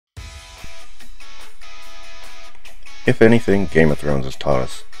If anything, Game of Thrones has taught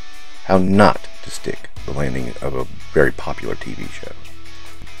us how not to stick the landing of a very popular TV show.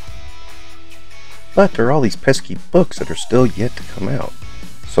 But there are all these pesky books that are still yet to come out,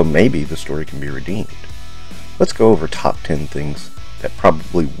 so maybe the story can be redeemed. Let's go over top 10 things that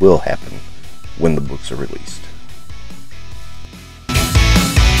probably will happen when the books are released.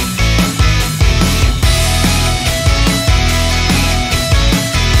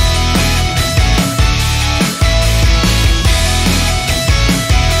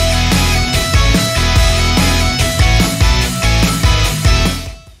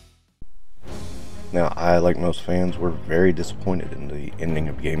 Now, I, like most fans, were very disappointed in the ending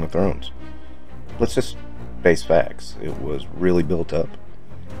of Game of Thrones. Let's just face facts. It was really built up,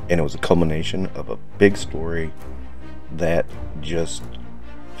 and it was a culmination of a big story that just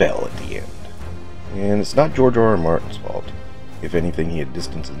fell at the end. And it's not George R. R. Martin's fault. If anything, he had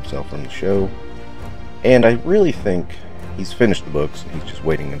distanced himself from the show, and I really think he's finished the books and he's just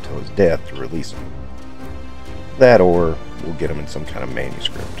waiting until his death to release them. That, or we'll get them in some kind of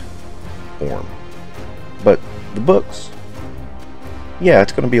manuscript form. But the books, yeah,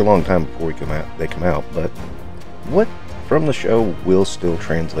 it's going to be a long time before they come out, but what from the show will still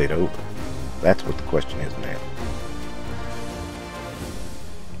translate over? That's what the question is now.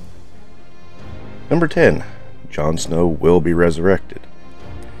 Number 10, Jon Snow will be resurrected.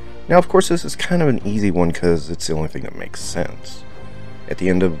 Now, of course, this is kind of an easy one because it's the only thing that makes sense. At the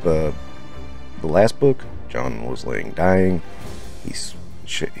end of the last book, Jon was laying dying.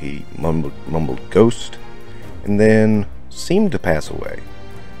 He mumbled ghost, and then seemed to pass away.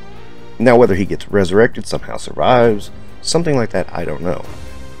 Now, whether he gets resurrected, somehow survives, something like that, I don't know.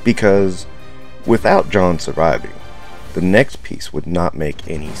 Because without Jon surviving, the next piece would not make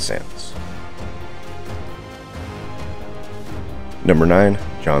any sense. Number 9,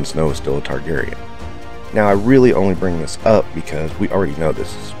 Jon Snow is still a Targaryen. Now, I really only bring this up because we already know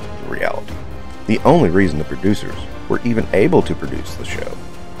this is reality. The only reason the producers were even able to produce the show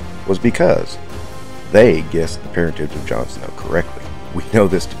was because they guessed the parentage of Jon Snow correctly. We know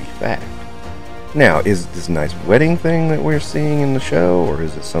this to be fact. Now, is it this nice wedding thing that we're seeing in the show, or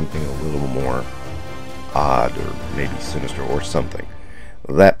is it something a little more odd, or maybe sinister, or something?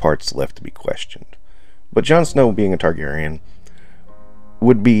 That part's left to be questioned. But Jon Snow being a Targaryen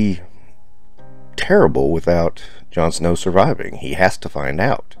would be terrible without Jon Snow surviving. He has to find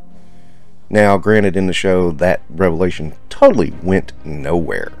out. Now, granted, in the show, that revelation totally went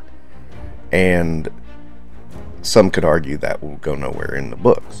nowhere. And some could argue that will go nowhere in the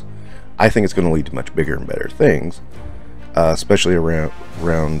books. I think it's going to lead to much bigger and better things, especially around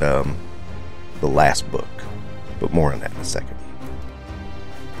the last book. But more on that in a second.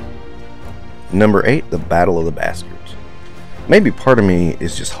 Number 8, the Battle of the Bastards. Maybe part of me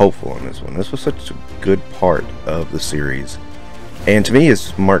is just hopeful on this one. This was such a good part of the series. And to me,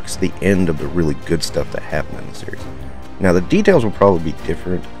 it marks the end of the really good stuff that happened in the series. Now, the details will probably be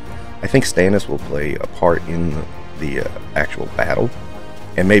different. I think Stannis will play a part in the actual battle.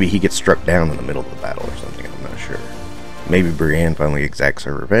 And maybe he gets struck down in the middle of the battle or something, I'm not sure. Maybe Brienne finally exacts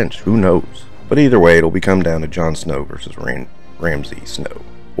her revenge, who knows? But either way, it'll come down to Jon Snow versus Ramsay Snow,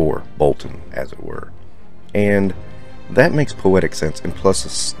 or Bolton, as it were. And that makes poetic sense, and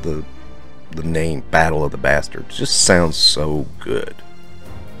plus the name Battle of the Bastards just sounds so good.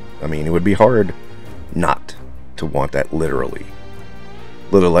 I mean, it would be hard not to want that literally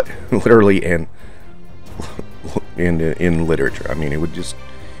and in literature. I mean,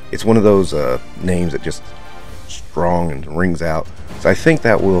 it's one of those names that just strong and rings out. So I think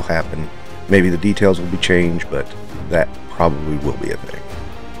that will happen. Maybe the details will be changed, but that probably will be a thing.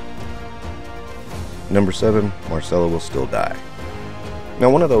 Number 7, Myrcella will still die. Now,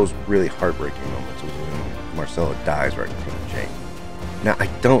 one of those really heartbreaking moments was when Myrcella dies right in front of Jaime. Now, I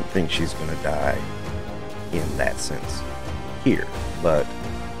don't think she's going to die in that sense here, but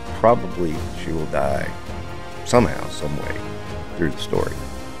probably she will die somehow, some way through the story.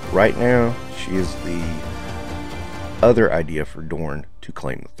 Right now, she is the other idea for Dorne to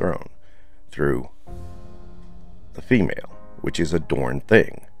claim the throne through the female, which is a Dorne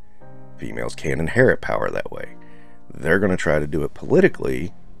thing. Females can't inherit power that way. They're going to try to do it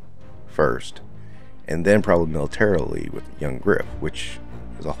politically first, and then probably militarily with young Griff, which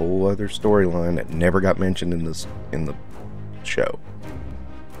is a whole other storyline that never got mentioned in the show.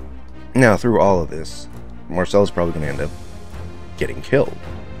 Now, through all of this, Myrcella's probably going to end up getting killed.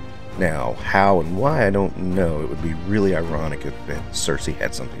 Now, how and why, I don't know. It would be really ironic if Cersei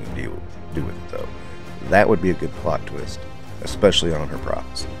had something to do with it, though. That would be a good plot twist, especially on her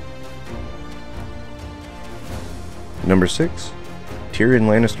prophecy. Number 6, Tyrion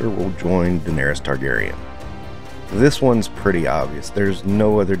Lannister will join Daenerys Targaryen. This one's pretty obvious. There's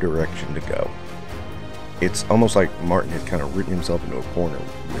no other direction to go. It's almost like Martin has kind of written himself into a corner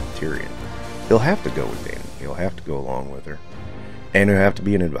with Tyrion. He'll have to go with Dany. He'll have to go along with her. And he'll have to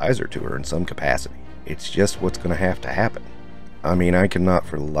be an advisor to her in some capacity. It's just what's going to have to happen. I mean, I cannot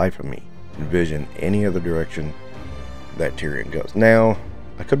for the life of me envision any other direction that Tyrion goes. Now,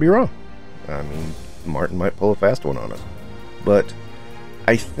 I could be wrong. I mean, Martin might pull a fast one on us. But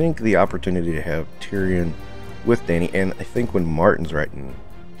I think the opportunity to have Tyrion with Dany, and I think when Martin's writing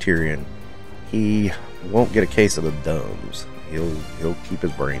Tyrion, he won't get a case of the dumbs. He'll keep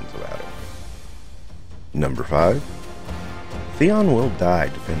his brains about it. Number 5. Theon will die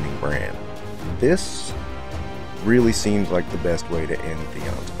defending Bran. This really seems like the best way to end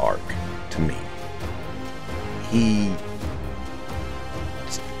Theon's arc, to me. He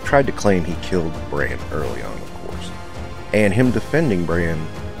tried to claim he killed Bran early on, of course. And him defending Bran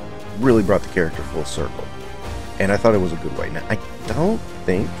really brought the character full circle. And I thought it was a good way. Now, I don't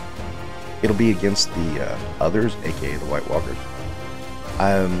think it'll be against the others, aka the White Walkers.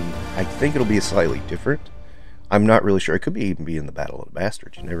 I think it'll be slightly different. I'm not really sure. It could even be in the Battle of the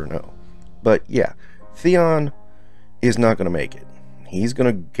Bastards. You never know. But yeah, Theon is not going to make it. He's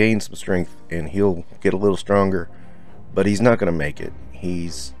going to gain some strength and he'll get a little stronger, but he's not going to make it.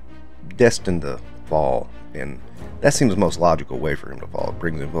 He's destined to fall, and that seems the most logical way for him to fall. It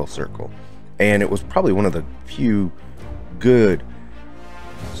brings him full circle. And it was probably one of the few good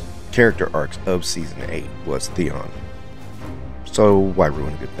character arcs of Season 8 was Theon. So why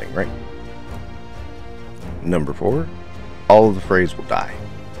ruin a good thing, right? Number 4, all of the Freys will die.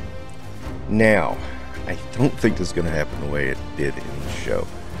 Now, I don't think this is going to happen the way it did in the show.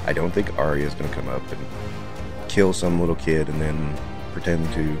 I don't think Arya is going to come up and kill some little kid and then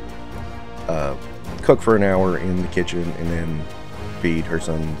pretend to cook for an hour in the kitchen and then feed her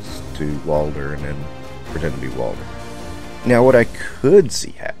sons to Walder and then pretend to be Walder. Now, what I could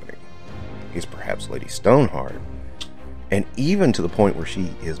see happening is perhaps Lady Stoneheart, and even to the point where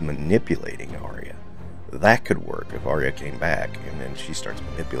she is manipulating Arya. That could work if Arya came back and then she starts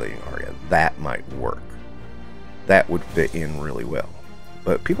manipulating Arya. That might work. That would fit in really well.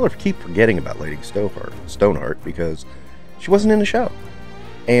 But people keep forgetting about Lady Stoneheart because she wasn't in the show.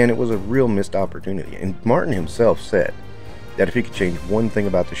 And it was a real missed opportunity. And Martin himself said that if he could change one thing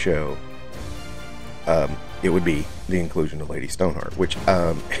about the show, it would be the inclusion of Lady Stoneheart, which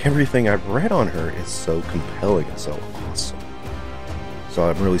everything I've read on her is so compelling and so awesome. So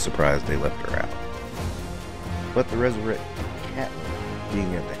I'm really surprised they left her out. But the resurrected Catelyn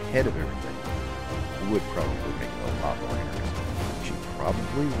being at the head of everything would probably make it a lot more interesting. She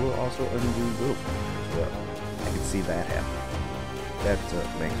probably will also undo Littlefinger as well. I can see that happening. That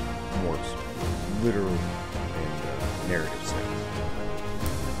makes more literal and narrative sense.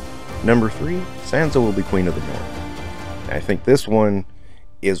 Number 3, Sansa will be Queen of the North. I think this one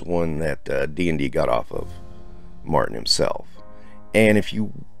is one that D&D got off of Martin himself. And if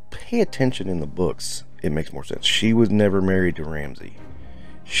you pay attention in the books, it makes more sense. She was never married to Ramsay.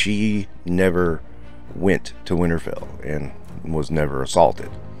 She never went to Winterfell and was never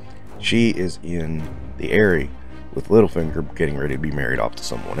assaulted. She is in the Eyrie with Littlefinger getting ready to be married off to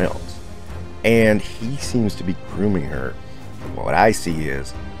someone else. And he seems to be grooming her. What I see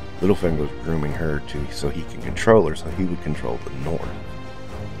is Littlefinger's grooming her so he can control her, so he would control the North.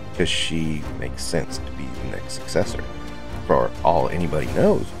 Because she makes sense to be the next successor. For all anybody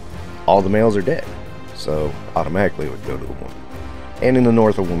knows, all the males are dead. So automatically it would go to the woman. And in the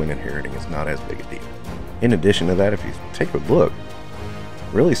North, a woman inheriting is not as big a deal. In addition to that, if you take a look,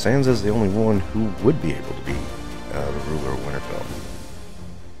 really Sansa's the only one who would be able to be the ruler of Winterfell.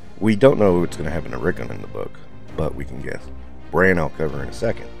 We don't know what's going to happen to Rickon in the book, but we can guess. Bran I'll cover in a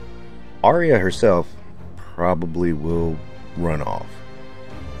second. Arya herself probably will run off.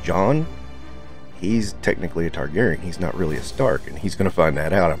 Jon, he's technically a Targaryen. He's not really a Stark, and he's going to find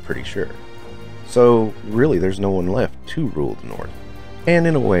that out, I'm pretty sure. So, really, there's no one left to rule the North. And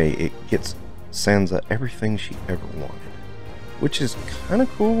in a way, it gets Sansa everything she ever wanted. Which is kind of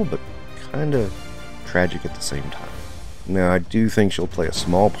cool, but kind of tragic at the same time. Now, I do think she'll play a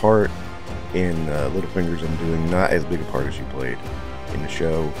small part in Littlefinger's undoing, not as big a part as she played in the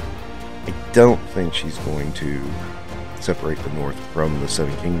show. I don't think she's going to separate the North from the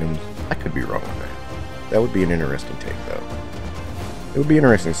Seven Kingdoms. I could be wrong on that. That would be an interesting take, though. It would be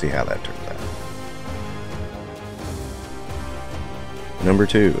interesting to see how that turns out. Number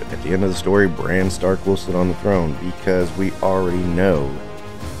 2, at the end of the story, Bran Stark will sit on the throne because we already know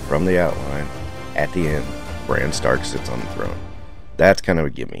from the outline, at the end, Bran Stark sits on the throne. That's kind of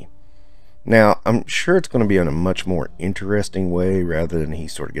a gimme. Now, I'm sure it's going to be in a much more interesting way rather than he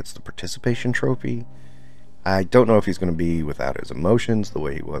sort of gets the participation trophy. I don't know if he's going to be without his emotions the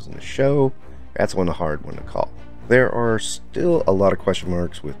way he was in the show. That's a hard one to call. There are still a lot of question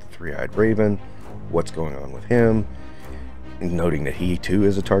marks with the Three-Eyed Raven, what's going on with him, noting that he too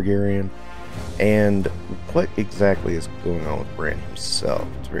is a Targaryen, and what exactly is going on with Bran himself.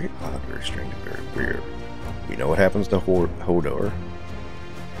 It's very odd, very strange, and very weird. We know what happens to Hodor,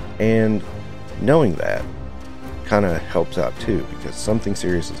 and knowing that kind of helps out too, because something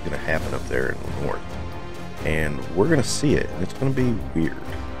serious is going to happen up there in the north, and we're going to see it, and it's going to be weird.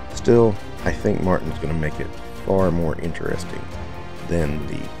 Still, I think Martin's going to make it far more interesting than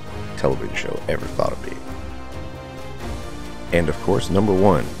the television show ever thought of being. And of course, number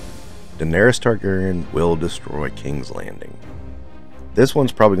one, Daenerys Targaryen will destroy King's Landing. This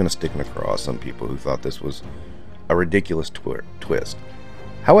one's probably going to stick in the craw some people who thought this was a ridiculous twist.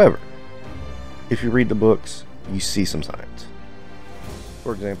 However, if you read the books, you see some signs.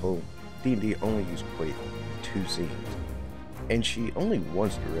 For example, D&D only used Quaithe in 2 scenes, and she only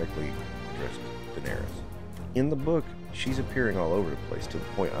once directly addressed Daenerys. In the book, she's appearing all over the place to the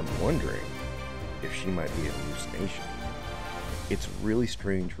point I'm wondering if she might be a loose nation. It's really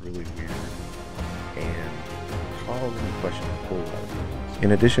strange, really weird, and calls into question a whole lot of things.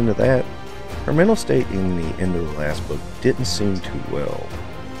 In addition to that, her mental state in the end of the last book didn't seem too well,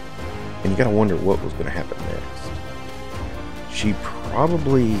 and you gotta wonder what was going to happen next. She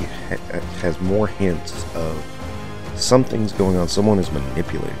probably has more hints of something's going on, someone is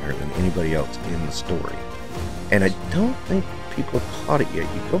manipulating her than anybody else in the story. And I don't think people have caught it yet.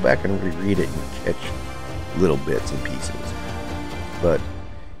 You go back and reread it and catch little bits and pieces. But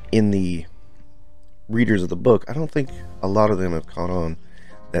in the readers of the book, I don't think a lot of them have caught on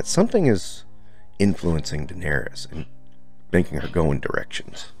that something is influencing Daenerys and making her go in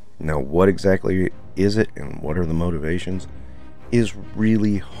directions. Now, what exactly is it and what are the motivations is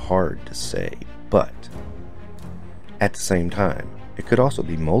really hard to say. But at the same time, it could also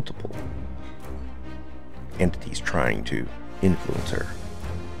be multiple entities trying to influence her,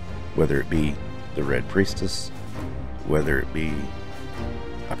 whether it be the Red Priestess, whether it be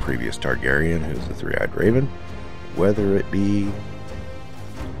a previous Targaryen who's the Three-Eyed Raven, whether it be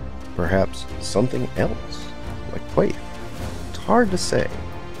perhaps something else like Quaithe. It's hard to say,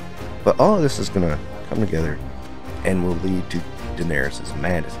 but all of this is going to come together and will lead to Daenerys'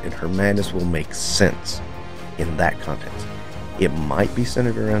 madness, and her madness will make sense in that context. It might be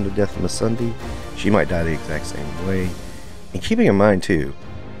centered around the death of Missandei. She might die the exact same way. And keeping in mind too,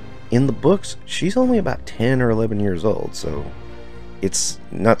 in the books, she's only about 10 or 11 years old, so it's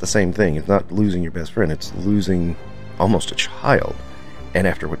not the same thing. It's not losing your best friend, it's losing almost a child. And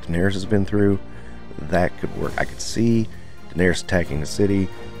after what Daenerys has been through, that could work. I could see Daenerys attacking the city,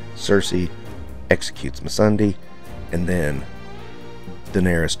 Cersei executes Missandei, and then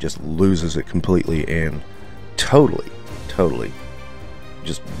Daenerys just loses it completely and totally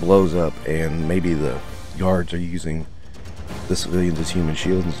just blows up, and maybe the guards are using the civilians as human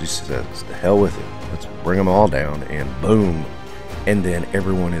shields and just says, to hell with it, let's bring them all down, and boom, and then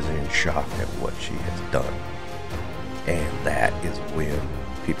everyone is in shock at what she has done. And that is when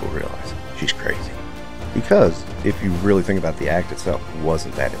people realize she's crazy. Because if you really think about the act itself, it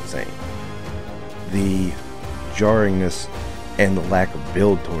wasn't that insane. The jarringness and the lack of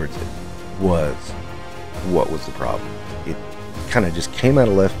build towards it was what was the problem. It kind of just came out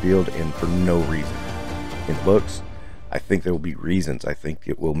of left field and for no reason. In books, I think there will be reasons. I think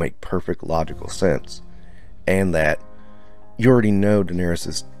it will make perfect logical sense, and that you already know Daenerys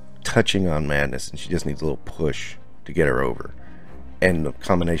is touching on madness and she just needs a little push to get her over, and the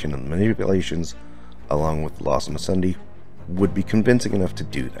combination of the manipulations along with the loss of Missandei would be convincing enough to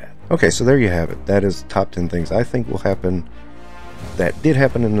do that. Okay, so there you have it. That is top 10 things I think will happen, that did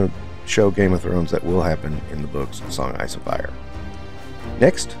happen in the show Game of Thrones, that will happen in the books Song of Ice and Fire.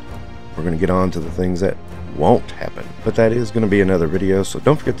 Next, we're going to get on to the things that won't happen, but that is going to be another video, so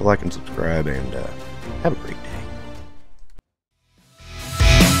don't forget to like and subscribe, and have a great day.